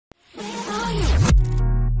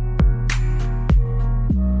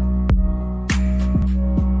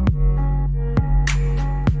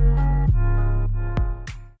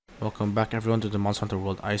Welcome back everyone to the Monster Hunter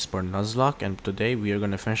World Iceborne Nuzlocke, and today we are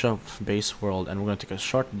going to finish up base world, and we're going to take a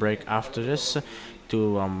short break after this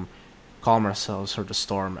to calm ourselves for the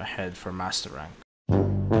storm ahead for master rank.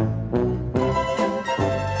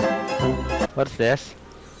 What's this?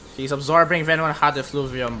 He's absorbing. If anyone had the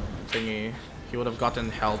fluvium thingy, he would have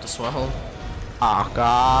gotten health as well. Oh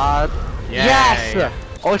god. Yay. Yes!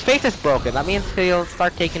 Oh, his face is broken. That means he'll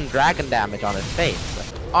start taking dragon damage on his face.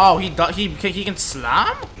 Oh, he can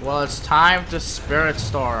slam? Well, it's time to Spirit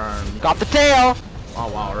Storm. Got the tail! Oh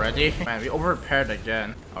wow, already? Man, we over-prepared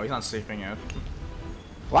again. Oh, he's not sleeping yet.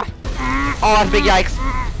 What? Oh, that's big yikes.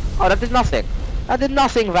 Oh, that did nothing. That did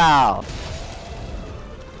nothing, Val.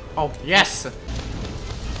 Oh, yes!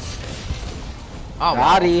 Oh,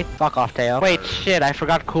 Naughty. Fuck off, tail. Wait, shit, I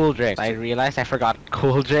forgot cool drinks. I realized I forgot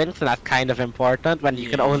cool drinks, and that's kind of important when you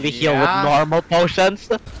can only heal with normal potions.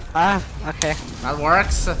 Ah, okay. That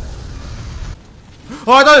works. Oh,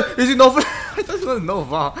 I thought, is he Nova? I thought he was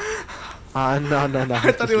Nova. No. I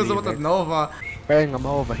thought he was about to Nova. Bring him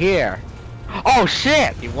over here. Oh,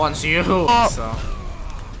 shit! He wants you, so.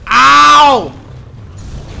 Ow!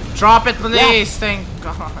 Drop it, please, yes. Thank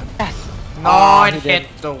God. Yes. No, it hit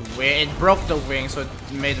the wing. It broke the wing, so it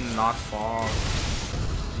made him not fall.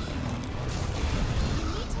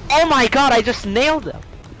 Oh my god, I just nailed him.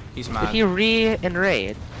 He's mad. Did he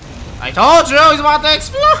re-enrage? I told you, he's about to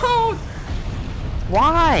explode!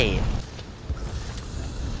 Why?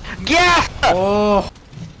 Yes! Oh!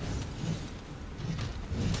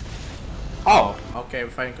 Oh, okay, we're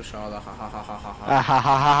fighting Kushala. Ha ha ha ha ha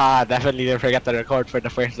ha. Definitely didn't forget to record for the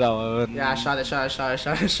first zone. Yeah, shot it.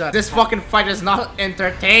 This fucking fight is not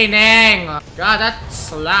entertaining! God, that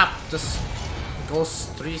slap just goes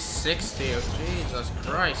 360. Jesus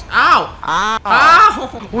Christ. Ow! Ow!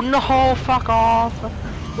 Ow! Oh, no, fuck off.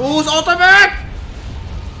 Who's ultimate?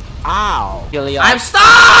 Ow. I'm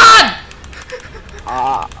stunned!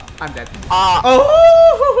 I'm dead.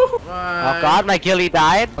 Oh! Oh god, my Gilly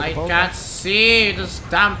died. I can't see this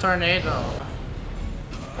damn tornado.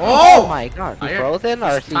 Oh my god, he's frozen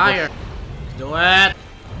or is he tired? Do it.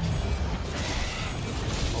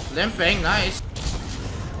 Oh, limping, nice.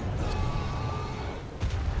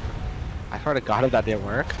 I sort of got it, that didn't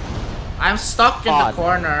work. I'm stuck in the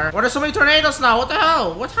corner. What are so many tornadoes now? What the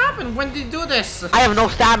hell? What happened? When did you do this? I have no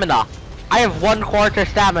stamina. I have 1/4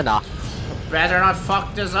 stamina. Better not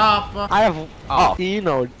fuck this up. I have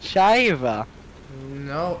Xeno Jiva.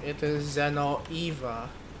 No, it is Xenoeva.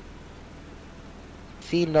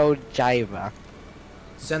 Xeno Jiva.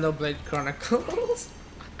 Xenoblade Chronicles.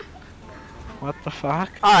 What the fuck?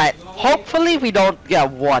 Alright, hopefully we don't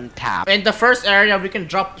get one tap. In the first area, we can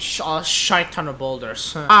drop a shite ton of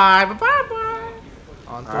boulders. Bye.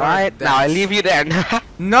 Alright, now I leave you there.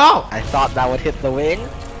 No! I thought that would hit the wing,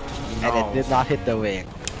 and it did not hit the wing.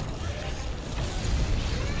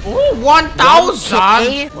 Ooh,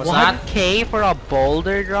 1,000! 1K for a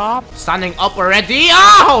boulder drop? Standing up already?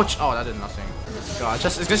 Ouch! Oh, that did nothing. God,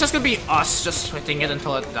 it's just gonna be us just hitting it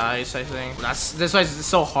until it dies, I think. This why it's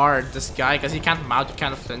so hard, this guy, because he can't mount, he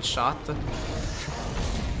can't flinch shot.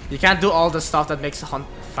 You can't do all the stuff that makes the hunt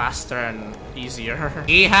faster and easier.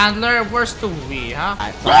 E-handler, where's the Wii, huh?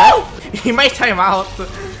 He might time out.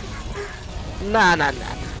 Nah.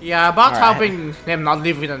 Yeah, about helping him not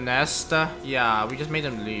leave with a nest. Yeah, we just made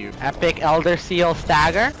him leave. Epic Elder Seal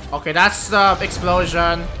Stagger. Okay, that's the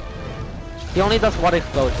explosion. He only does one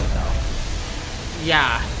explosion though.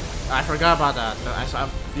 Yeah, I forgot about that.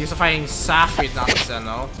 I'm used to fighting Safi, not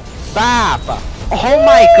Zeno. Bap! Oh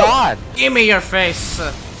my god! Give me your face!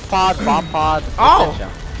 Pod, bomb pod. Oh!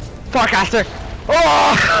 Forecaster!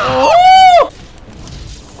 Oh!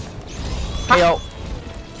 Yo.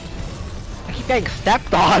 I keep getting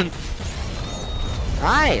stepped on.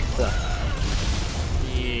 Nice.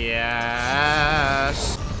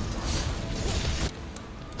 Yes.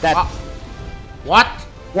 That. What?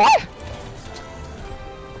 What?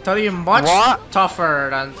 Tell you much tougher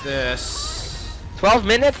than this. 12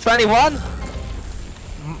 minutes? 21?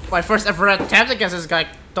 My first ever attempt against this guy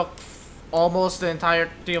took almost the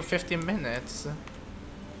entirety of 15 minutes.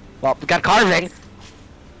 Well, we got carving.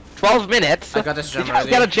 12 minutes. I got this gem Did you ready.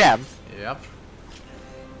 just get a gem? Yep.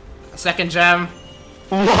 A second gem.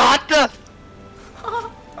 What?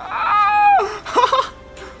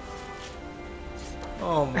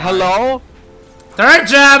 Oh my. Hello? Third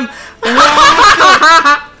gem!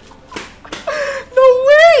 No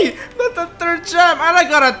way! Not the third gem! And I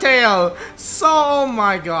got a tail! So, oh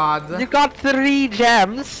my god. You got 3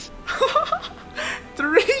 gems.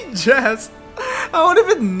 3 gems? I won't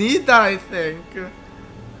even need that, I think.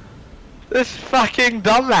 This fucking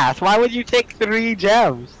dumbass. Why would you take 3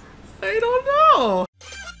 gems? I don't know.